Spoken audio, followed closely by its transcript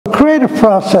creative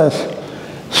process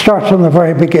starts from the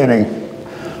very beginning,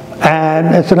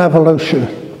 and it's an evolution.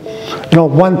 You know,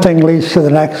 one thing leads to the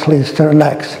next, leads to the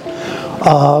next.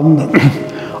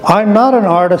 I'm not an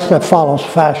artist that follows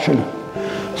fashion.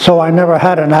 So I never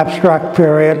had an abstract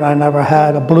period, I never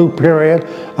had a blue period,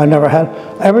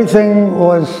 everything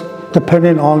was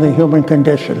depending on the human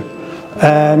condition.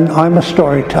 And I'm a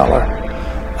storyteller.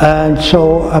 And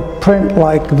so a print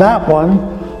like that one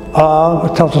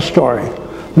tells a story.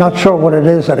 Not sure what it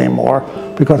is anymore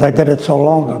because I did it so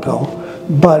long ago.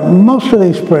 But most of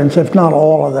these prints, if not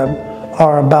all of them,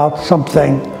 are about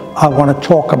something I want to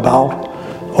talk about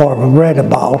or read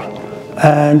about.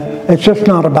 And it's just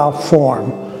not about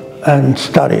form and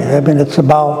study. I mean, it's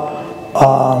about,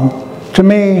 to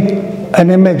me, an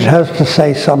image has to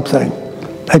say something.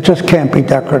 It just can't be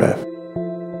decorative.